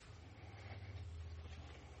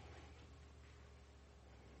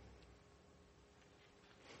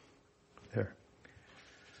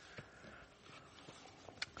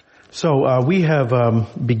So we have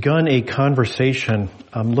begun a conversation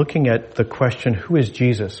looking at the question, who is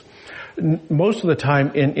Jesus? Most of the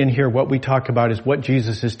time in here, what we talk about is what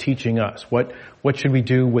Jesus is teaching us. What should we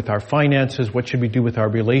do with our finances? What should we do with our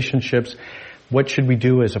relationships? What should we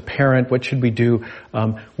do as a parent? What should we do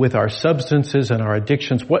with our substances and our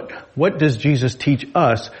addictions? What does Jesus teach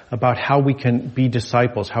us about how we can be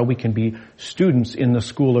disciples, how we can be students in the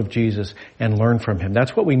school of Jesus and learn from him?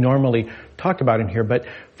 That's what we normally talk about in here. But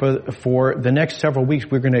for the next several weeks,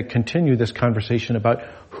 we're going to continue this conversation about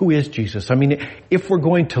who is Jesus. I mean, if we're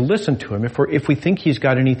going to listen to him, if we think he's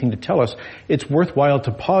got anything to tell us, it's worthwhile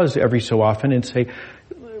to pause every so often and say,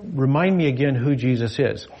 remind me again who Jesus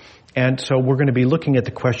is. And so we're going to be looking at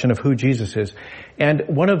the question of who Jesus is. And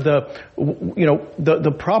one of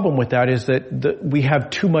the problem with that is that we have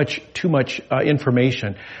too much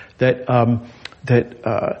information. That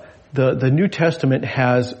the New Testament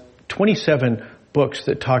has 27 books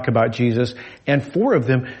that talk about Jesus, and 4 of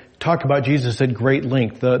them talk about Jesus at great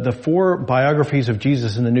length. The 4 biographies of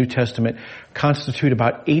Jesus in the New Testament constitute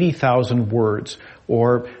about 80,000 words,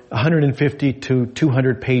 or 150 to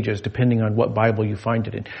 200 pages, depending on what Bible you find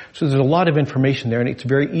it in. So there's a lot of information there, and it's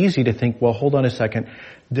very easy to think, well, hold on a second,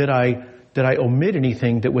 did I omit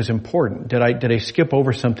anything that was important? Did I skip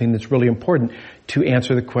over something that's really important to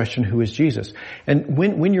answer the question, who is Jesus? And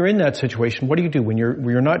when you're in that situation, what do you do? When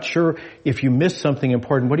you're not sure if you missed something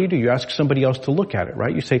important, what do? You ask somebody else to look at it,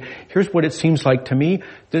 right? You say, here's what it seems like to me.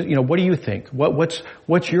 What do you think?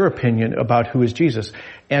 What's your opinion about who is Jesus?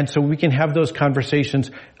 And so we can have those conversations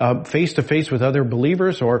face to face with other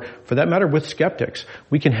believers, or for that matter, with skeptics.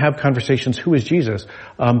 We can have conversations, who is Jesus?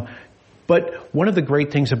 But one of the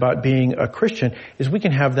great things about being a Christian is we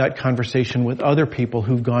can have that conversation with other people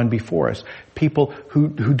who've gone before us. People who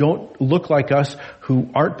don't look like us, who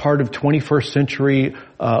aren't part of 21st century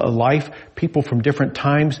life, people from different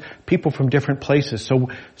times, people from different places. So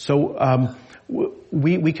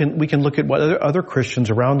we can look at what other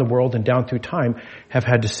Christians around the world and down through time have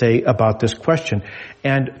had to say about this question.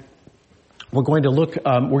 And we're going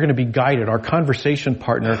to be guided. Our conversation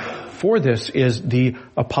partner for this is the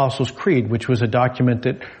Apostles' Creed, which was a document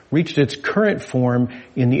that reached its current form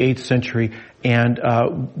in the 8th century and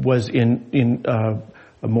was in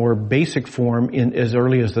a more basic form in as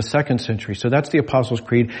early as the 2nd century. So that's the Apostles'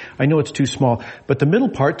 Creed. I know it's too small, but the middle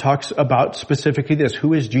part talks about specifically this: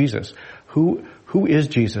 who is Jesus? Who is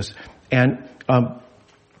Jesus? And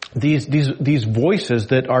these voices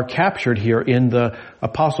that are captured here in the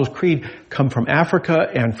Apostles' Creed come from Africa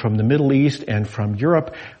and from the Middle East and from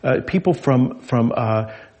Europe. People from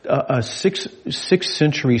a sixth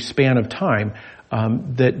century span of time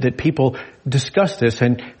that people discuss this,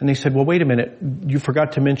 and they said, well, wait a minute, you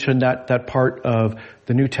forgot to mention that part of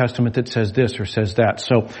the New Testament that says this or says that.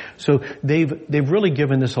 So they've really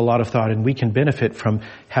given this a lot of thought, and we can benefit from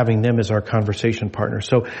having them as our conversation partner.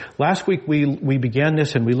 So last week we began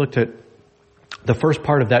this, and we looked at the first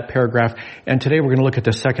part of that paragraph, and today we're going to look at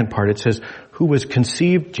the second part. It says,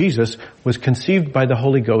 Jesus was conceived by the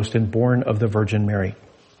Holy Ghost and born of the Virgin Mary.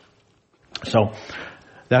 So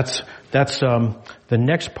that's the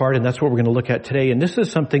next part, and that's what we're going to look at today. And this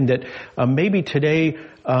is something that maybe today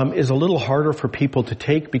is a little harder for people to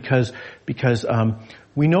take because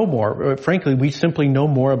we know more. Frankly, we simply know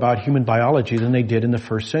more about human biology than they did in the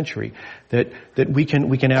 1st century. That we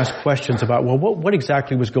can ask questions about, well, what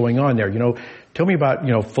exactly was going on there? Tell me about,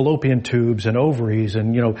 fallopian tubes and ovaries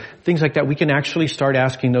and, things like that. We can actually start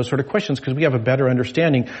asking those sort of questions because we have a better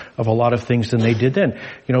understanding of a lot of things than they did then.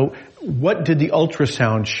 What did the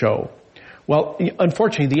ultrasound show? Well,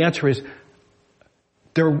 unfortunately, the answer is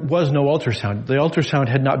there was no ultrasound. The ultrasound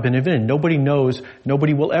had not been invented.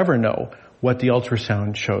 Nobody will ever know what the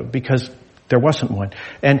ultrasound showed because there wasn't one.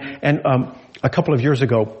 And a couple of years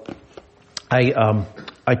ago,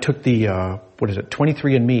 I took the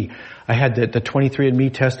 23andMe. I had the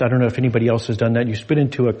 23andMe test. I don't know if anybody else has done that. You spit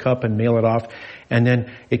into a cup and mail it off, and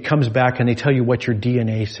then it comes back and they tell you what your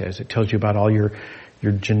DNA says. It tells you about all your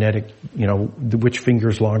genetic, which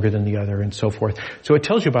finger's longer than the other and so forth. So it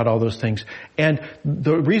tells you about all those things. And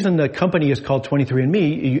the reason the company is called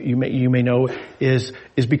 23andMe, you may know, is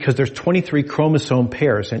because there's 23 chromosome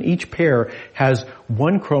pairs, and each pair has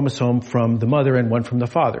one chromosome from the mother and one from the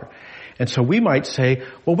father. And so we might say,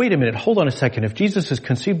 well, wait a minute, hold on a second. If Jesus is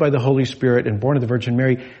conceived by the Holy Spirit and born of the Virgin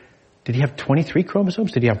Mary, did he have 23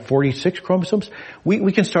 chromosomes? Did he have 46 chromosomes?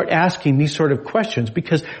 We can start asking these sort of questions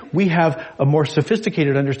because we have a more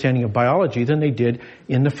sophisticated understanding of biology than they did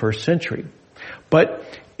in the 1st century. But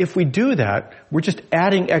if we do that, we're just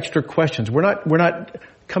adding extra questions. We're not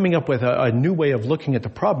coming up with a new way of looking at the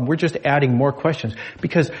problem. We're just adding more questions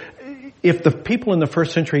because if the people in the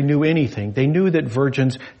first century knew anything, they knew that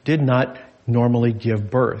virgins did not normally give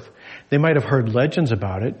birth. They might have heard legends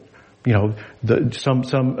about it.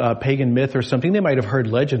 Some pagan myth or something. They might have heard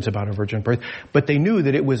legends about a virgin birth, but they knew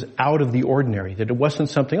that it was out of the ordinary, that it wasn't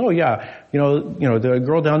something, the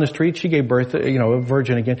girl down the street, she gave birth, a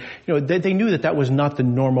virgin again. They knew that was not the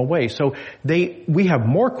normal way. So we have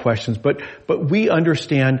more questions, but we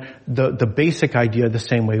understand the basic idea the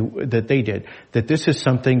same way that they did, that this is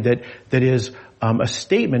something that is a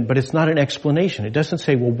statement, but it's not an explanation. It doesn't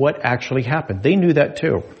say, well, what actually happened? They knew that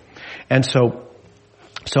too. And so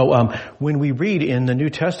when we read in the New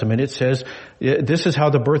Testament, it says, this is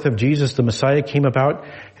how the birth of Jesus, the Messiah, came about.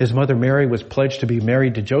 His mother Mary was pledged to be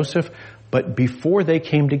married to Joseph, but before they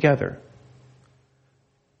came together,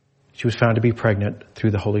 she was found to be pregnant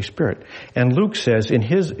through the Holy Spirit. And Luke says in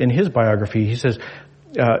his biography, he says,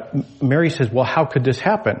 Mary says, well, how could this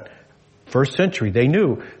happen? First century, they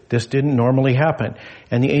knew this didn't normally happen.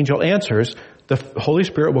 And the angel answers, the Holy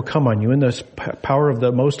Spirit will come on you, and the power of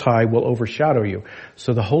the Most High will overshadow you.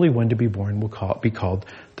 So the Holy One to be born will be called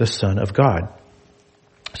the Son of God.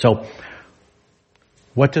 So,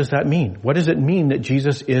 what does that mean? What does it mean that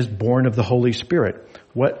Jesus is born of the Holy Spirit?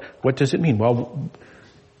 What does it mean? Well,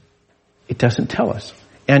 it doesn't tell us.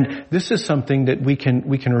 And this is something that we can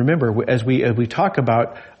remember as we talk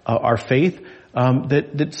about our faith,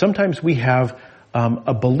 that sometimes we have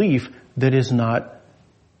a belief that is not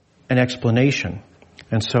an explanation.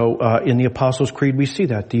 And so in the Apostles' Creed we see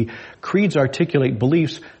that. The creeds articulate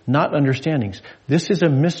beliefs, not understandings. This is a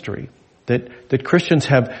mystery that Christians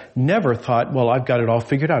have never thought, well, I've got it all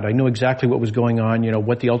figured out. I know exactly what was going on,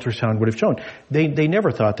 what the ultrasound would have shown. They never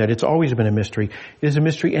thought that. It's always been a mystery. It is a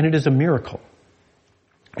mystery, and it is a miracle.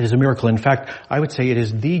 It is a miracle. In fact, I would say it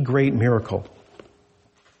is the great miracle.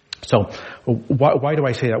 So why do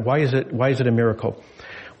I say that? Why is it a miracle?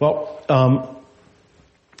 Well,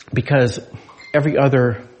 because every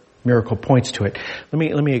other miracle points to it.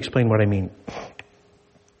 Let me explain what I mean.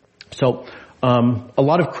 So, a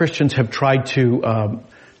lot of Christians have tried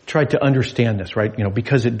to understand this, right?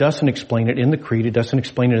 Because it doesn't explain it in the Creed, it doesn't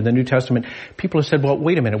explain it in the New Testament. People have said, well,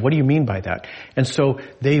 wait a minute, what do you mean by that? And so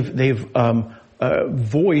they've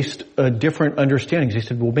voiced different understandings. They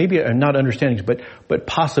said, well, maybe not understandings, but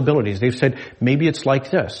possibilities. They've said, maybe it's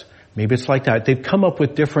like this. Maybe it's like that. They've come up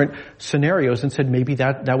with different scenarios and said maybe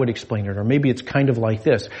that would explain it, or maybe it's kind of like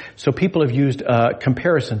this. So people have used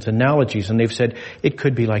comparisons, analogies, and they've said it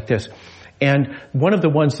could be like this. And one of the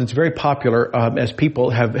ones that's very popular as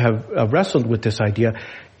people have wrestled with this idea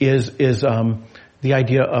is the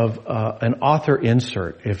idea of an author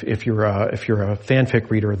insert. If you're a fanfic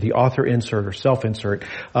reader, the author insert or self insert.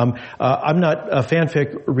 I'm not a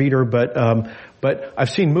fanfic reader, but I've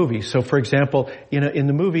seen movies. So, for example, in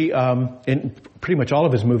the movie, in pretty much all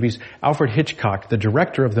of his movies, Alfred Hitchcock, the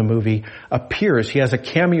director of the movie, appears. He has a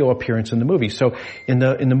cameo appearance in the movie. So, in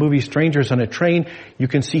the movie Strangers on a Train, you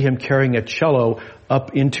can see him carrying a cello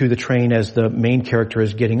up into the train as the main character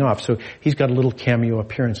is getting off. So, he's got a little cameo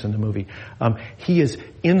appearance in the movie. He is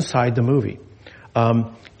inside the movie.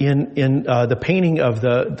 In the painting of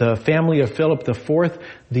the family of Philip IV,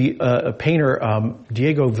 the painter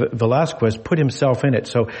Diego Velázquez put himself in it.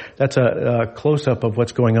 So that's a close-up of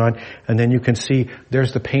what's going on, and then you can see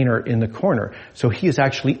there's the painter in the corner. So he is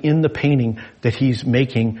actually in the painting that he's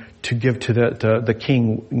making to give to the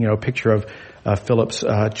king, picture of Philip's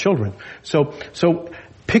children. So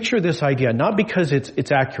picture this idea, not because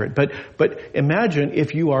it's accurate, but imagine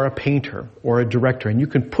if you are a painter or a director and you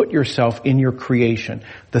can put yourself in your creation,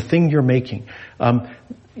 the thing you're making.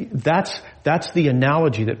 That's the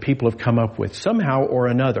analogy that people have come up with. Somehow or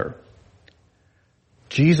another,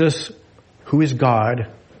 Jesus, who is God,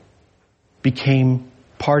 became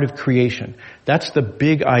part of creation. That's the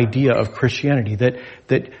big idea of Christianity,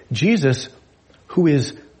 that Jesus, who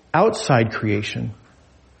is outside creation,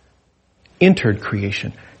 entered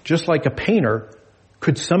creation, just like a painter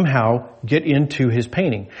could somehow get into his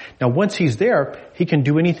painting. Now, once he's there, he can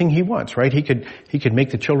do anything he wants, right? He could make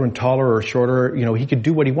the children taller or shorter. He could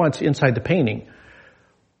do what he wants inside the painting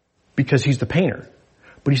because he's the painter.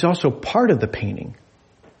 But he's also part of the painting.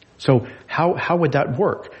 So how would that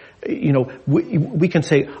work? We can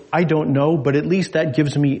say, I don't know, but at least that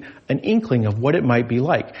gives me an inkling of what it might be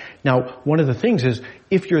like. Now, one of the things is,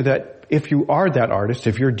 if you are that artist,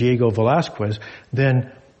 if you're Diego Velázquez,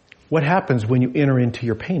 then what happens when you enter into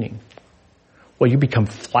your painting? Well, you become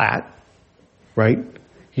flat, right?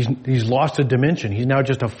 He's lost a dimension. He's now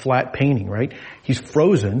just a flat painting, right? He's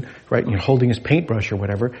frozen, right? You're holding his paintbrush or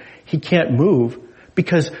whatever. He can't move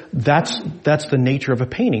Because that's the nature of a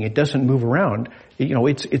painting. It doesn't move around.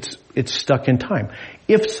 It's stuck in time.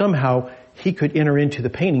 If somehow he could enter into the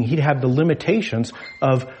painting, he'd have the limitations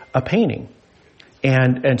of a painting.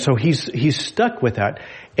 And so he's stuck with that.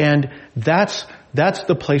 And that's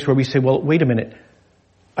the place where we say, well, wait a minute.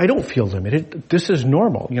 I don't feel limited. This is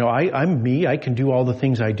normal. I'm me. I can do all the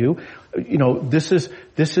things I do. This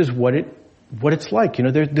is what it's like.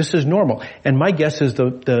 This is normal. And my guess is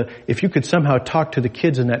if you could somehow talk to the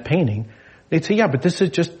kids in that painting, they'd say, yeah, but this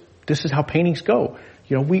is how paintings go.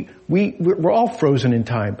 We're all frozen in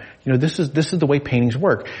time. This is the way paintings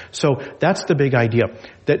work. So that's the big idea.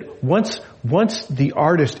 That once the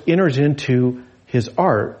artist enters into his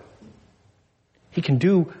art, he can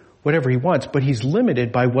do whatever he wants, but he's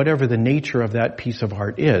limited by whatever the nature of that piece of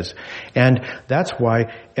art is. And that's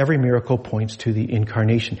why every miracle points to the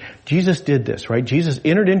incarnation. Jesus did this, right? Jesus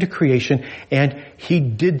entered into creation and he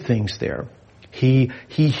did things there. He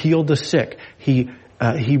healed the sick. He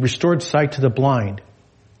restored sight to the blind.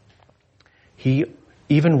 He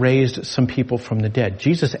even raised some people from the dead.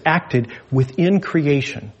 Jesus acted within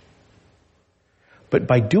creation. But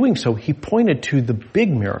by doing so, he pointed to the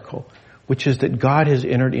big miracle, which is that God has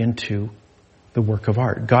entered into the work of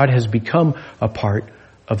art. God has become a part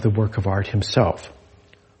of the work of art himself.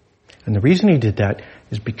 And the reason he did that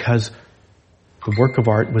is because the work of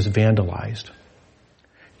art was vandalized.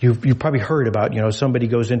 You've probably heard about, somebody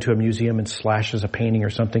goes into a museum and slashes a painting or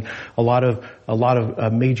something. A lot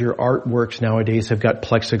of major artworks nowadays have got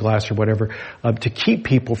plexiglass or whatever to keep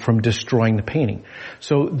people from destroying the painting.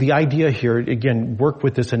 So the idea here, again, work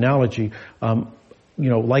with this analogy.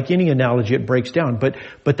 Like any analogy, it breaks down. But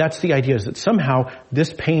that's the idea, is that somehow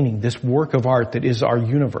this painting, this work of art that is our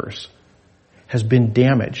universe, has been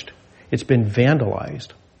damaged. It's been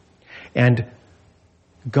vandalized. And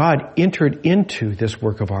God entered into this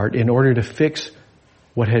work of art in order to fix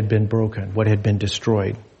what had been broken, what had been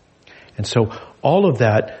destroyed. And so all of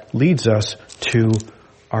that leads us to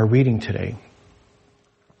our reading today.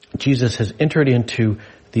 Jesus has entered into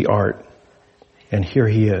the art, and here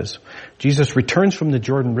he is. Jesus returns from the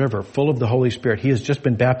Jordan River full of the Holy Spirit. He has just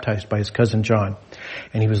been baptized by his cousin John,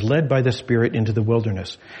 and he was led by the Spirit into the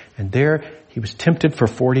wilderness. And there he was tempted for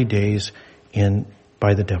 40 days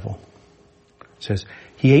by the devil. It says,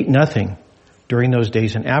 he ate nothing during those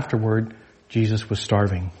days, and afterward, Jesus was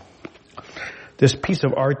starving. This piece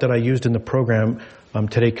of art that I used in the program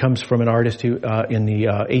today comes from an artist who, in the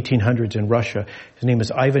 1800s in Russia. His name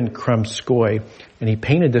is Ivan Krumskoy, and he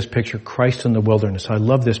painted this picture, Christ in the Wilderness. I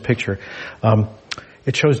love this picture.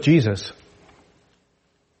 It shows Jesus,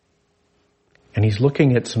 and he's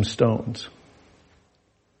looking at some stones.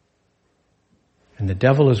 And the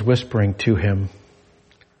devil is whispering to him,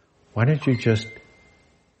 why don't you just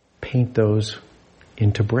paint those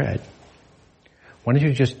into bread? Why don't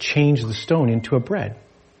you just change the stone into a bread?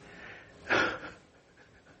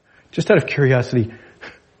 Just out of curiosity,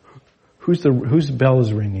 whose bell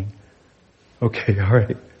is ringing? Okay, all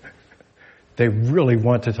right. They really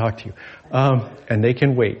want to talk to you. And they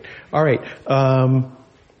can wait. All right.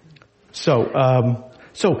 So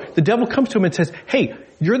the devil comes to him and says, hey,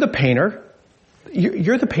 you're the painter.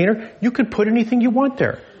 You're the painter. You could put anything you want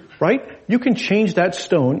there. Right? You can change that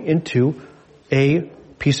stone into a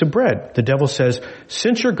piece of bread. The devil says,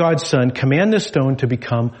 since you're God's son, command this stone to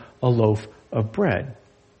become a loaf of bread.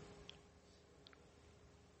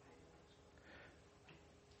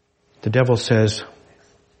 The devil says,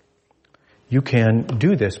 you can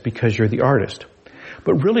do this because you're the artist.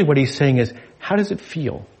 But really what he's saying is, how does it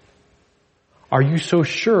feel? Are you so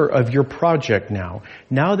sure of your project now?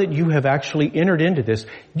 Now that you have actually entered into this,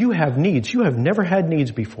 you have needs. You have never had needs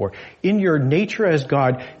before. In your nature as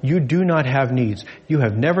God, you do not have needs. You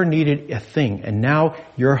have never needed a thing, and now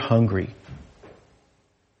you're hungry.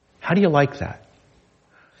 How do you like that?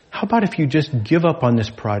 How about if you just give up on this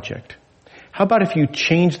project? How about if you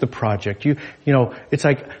change the project? It's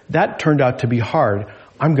like, that turned out to be hard.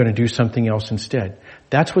 I'm going to do something else instead.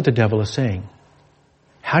 That's what the devil is saying.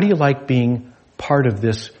 How do you like being part of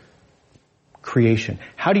this creation?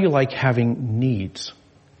 How do you like having needs?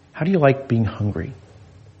 How do you like being hungry?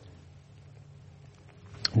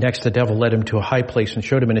 Next, the devil led him to a high place and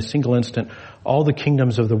showed him in a single instant all the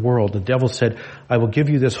kingdoms of the world. The devil said, I will give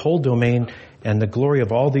you this whole domain and the glory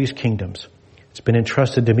of all these kingdoms. It's been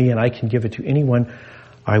entrusted to me, and I can give it to anyone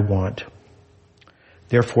I want.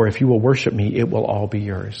 Therefore, if you will worship me, it will all be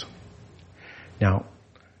yours. Now,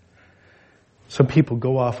 some people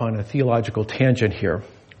go off on a theological tangent here,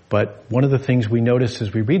 but one of the things we notice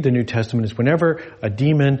as we read the New Testament is whenever a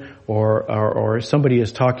demon or somebody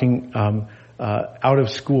is talking out of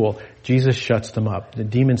school, Jesus shuts them up. The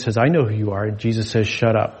demon says, I know who you are. And Jesus says,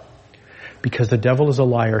 shut up. Because the devil is a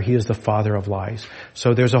liar. He is the father of lies.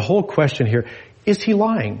 So there's a whole question here. Is he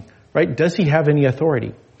lying? Right? Does he have any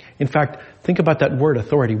authority? In fact, think about that word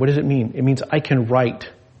authority. What does it mean? It means I can write.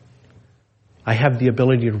 I have the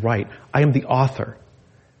ability to write. I am the author.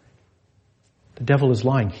 The devil is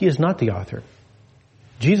lying. He is not the author.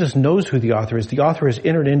 Jesus knows who the author is. The author has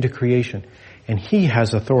entered into creation, and he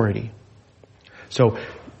has authority. So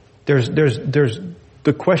there's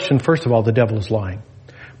the question, first of all, the devil is lying.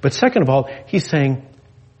 But second of all, he's saying,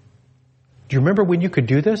 do you remember when you could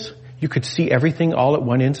do this? You could see everything all at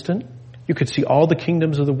one instant. You could see all the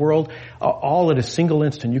kingdoms of the world all at a single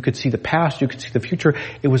instant. You could see the past. You could see the future.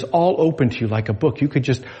 It was all open to you like a book. You could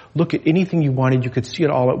just look at anything you wanted. You could see it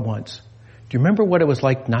all at once. Do you remember what it was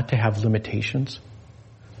like not to have limitations?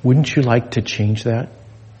 Wouldn't you like to change that?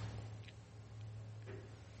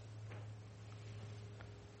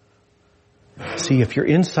 See, if you're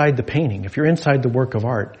inside the painting, if you're inside the work of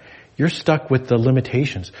art, you're stuck with the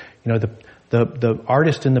limitations. You know, the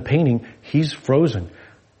artist in the painting, he's frozen.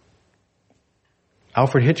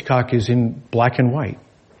 Alfred Hitchcock is in black and white.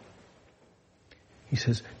 He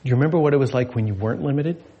says, do you remember what it was like when you weren't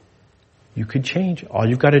limited? You could change. All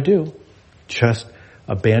you've got to do, just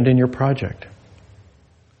abandon your project.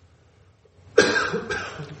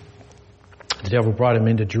 The devil brought him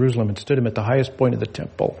into Jerusalem and stood him at the highest point of the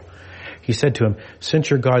temple. He said to him, since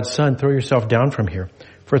you're God's son, throw yourself down from here.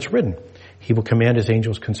 For it's written, he will command his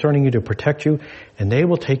angels concerning you to protect you, and they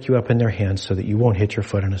will take you up in their hands so that you won't hit your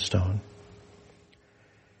foot on a stone.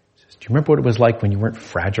 He says, do you remember what it was like when you weren't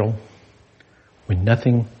fragile? When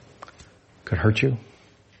nothing could hurt you?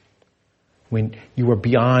 When you were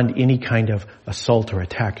beyond any kind of assault or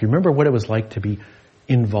attack? You remember what it was like to be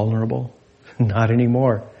invulnerable? Not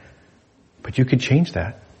anymore. But you could change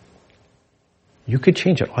that. You could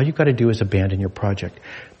change it. All you've got to do is abandon your project.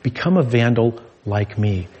 Become a vandal like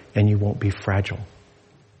me, and you won't be fragile.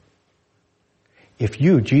 If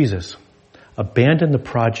you, Jesus, abandon the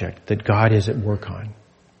project that God is at work on,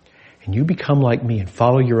 and you become like me and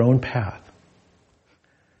follow your own path,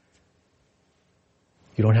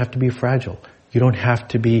 you don't have to be fragile. You don't have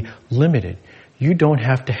to be limited. You don't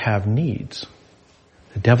have to have needs.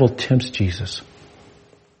 The devil tempts Jesus.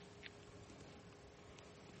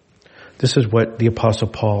 This is what the Apostle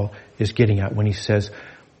Paul is getting at when he says,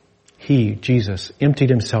 he, Jesus,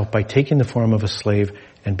 emptied himself by taking the form of a slave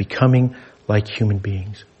and becoming like human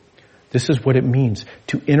beings. This is what it means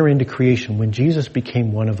to enter into creation. When Jesus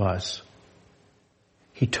became one of us,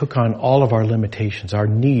 he took on all of our limitations, our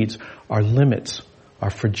needs, our limits,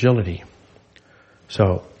 our fragility.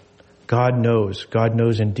 So, God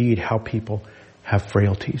knows indeed how people have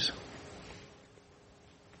frailties.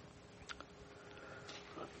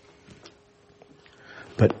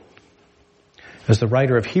 But as the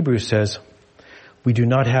writer of Hebrews says, we do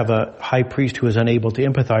not have a high priest who is unable to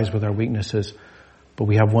empathize with our weaknesses, but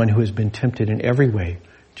we have one who has been tempted in every way,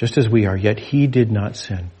 just as we are, yet he did not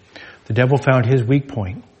sin. The devil found his weak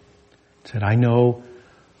point, said, I know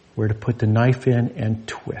where to put the knife in and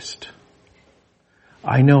twist.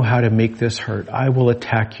 I know how to make this hurt. I will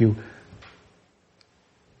attack you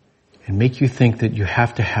and make you think that you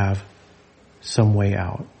have to have some way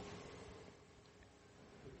out.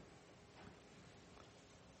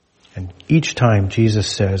 And each time Jesus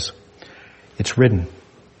says, it's written.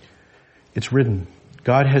 It's written.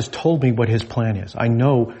 God has told me what his plan is. I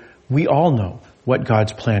know, we all know what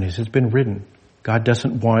God's plan is. It's been written. God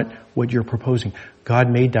doesn't want what you're proposing. God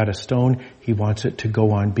made that a stone. He wants it to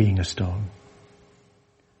go on being a stone.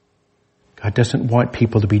 God doesn't want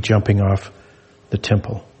people to be jumping off the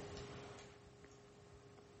temple.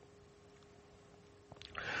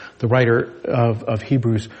 The writer of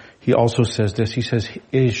Hebrews, he also says this. He says,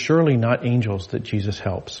 it is surely not angels that Jesus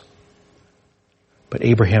helps, but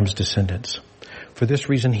Abraham's descendants. For this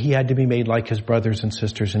reason, he had to be made like his brothers and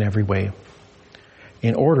sisters in every way,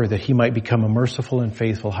 in order that he might become a merciful and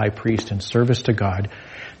faithful high priest in service to God,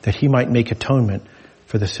 that he might make atonement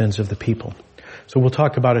for the sins of the people. So we'll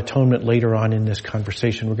talk about atonement later on in this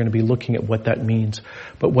conversation. We're going to be looking at what that means.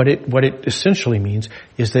 But what it essentially means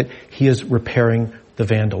is that he is repairing the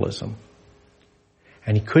vandalism.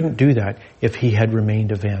 And he couldn't do that if he had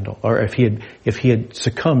remained a vandal, or if he had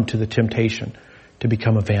succumbed to the temptation to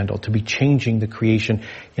become a vandal, to be changing the creation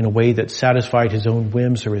in a way that satisfied his own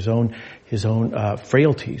whims or his own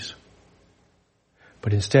frailties.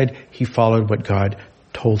 But instead, he followed what God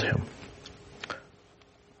told him.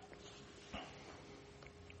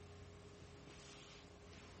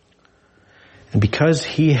 And because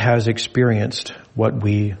he has experienced what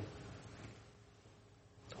we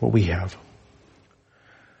have,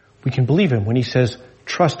 We can believe him when he says,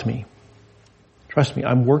 trust me. Trust me,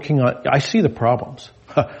 I see the problems.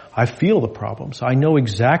 I feel the problems. I know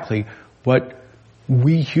exactly what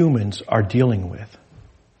we humans are dealing with.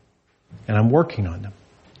 And I'm working on them.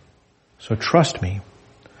 So trust me.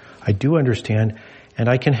 I do understand, and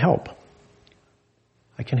I can help.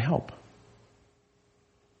 I can help.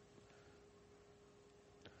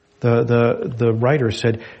 The writer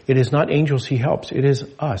said, it is not angels he helps, it is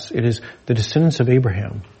us. It is the descendants of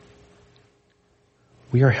Abraham.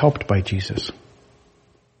 We are helped by Jesus.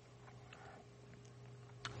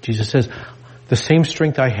 Jesus says, the same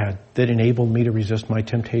strength I had that enabled me to resist my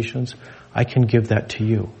temptations, I can give that to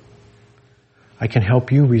you. I can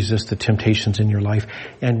help you resist the temptations in your life.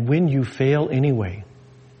 And when you fail anyway,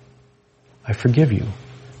 I forgive you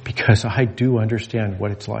because I do understand what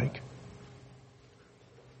it's like.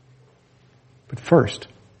 But first,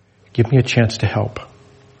 give me a chance to help.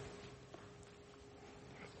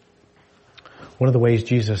 One of the ways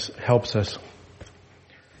Jesus helps us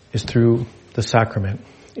is through the sacrament.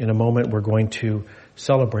 In a moment, we're going to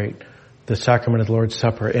celebrate the sacrament of the Lord's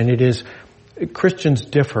Supper. And it is, Christians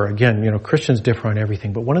differ. Again, Christians differ on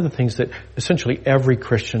everything. But one of the things that essentially every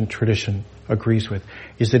Christian tradition agrees with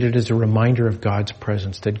is that it is a reminder of God's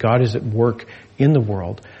presence, that God is at work in the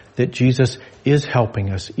world, that Jesus is helping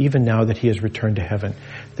us even now that he has returned to heaven,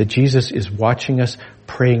 that Jesus is watching us,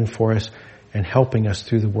 praying for us, and helping us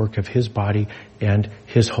through the work of his body and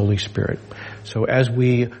his Holy Spirit. So as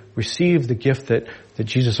we receive the gift that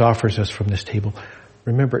Jesus offers us from this table,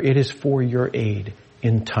 remember, it is for your aid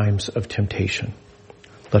in times of temptation.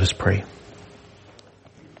 Let us pray.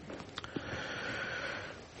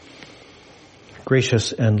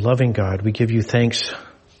 Gracious and loving God, we give you thanks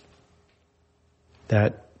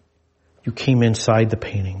that you came inside the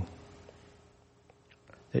painting,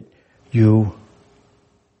 that you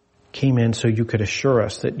came in so you could assure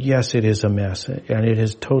us that, yes, it is a mess and it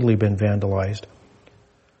has totally been vandalized.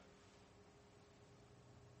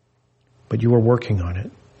 But you are working on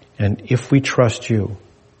it. And if we trust you,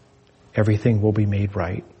 everything will be made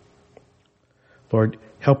right. Lord,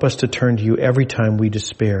 help us to turn to you every time we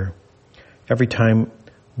despair, every time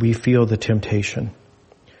we feel the temptation,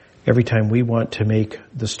 every time we want to make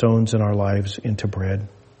the stones in our lives into bread.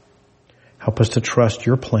 Help us to trust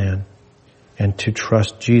your plan and to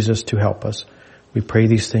trust Jesus to help us. We pray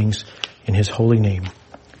these things in his holy name.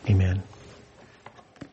 Amen.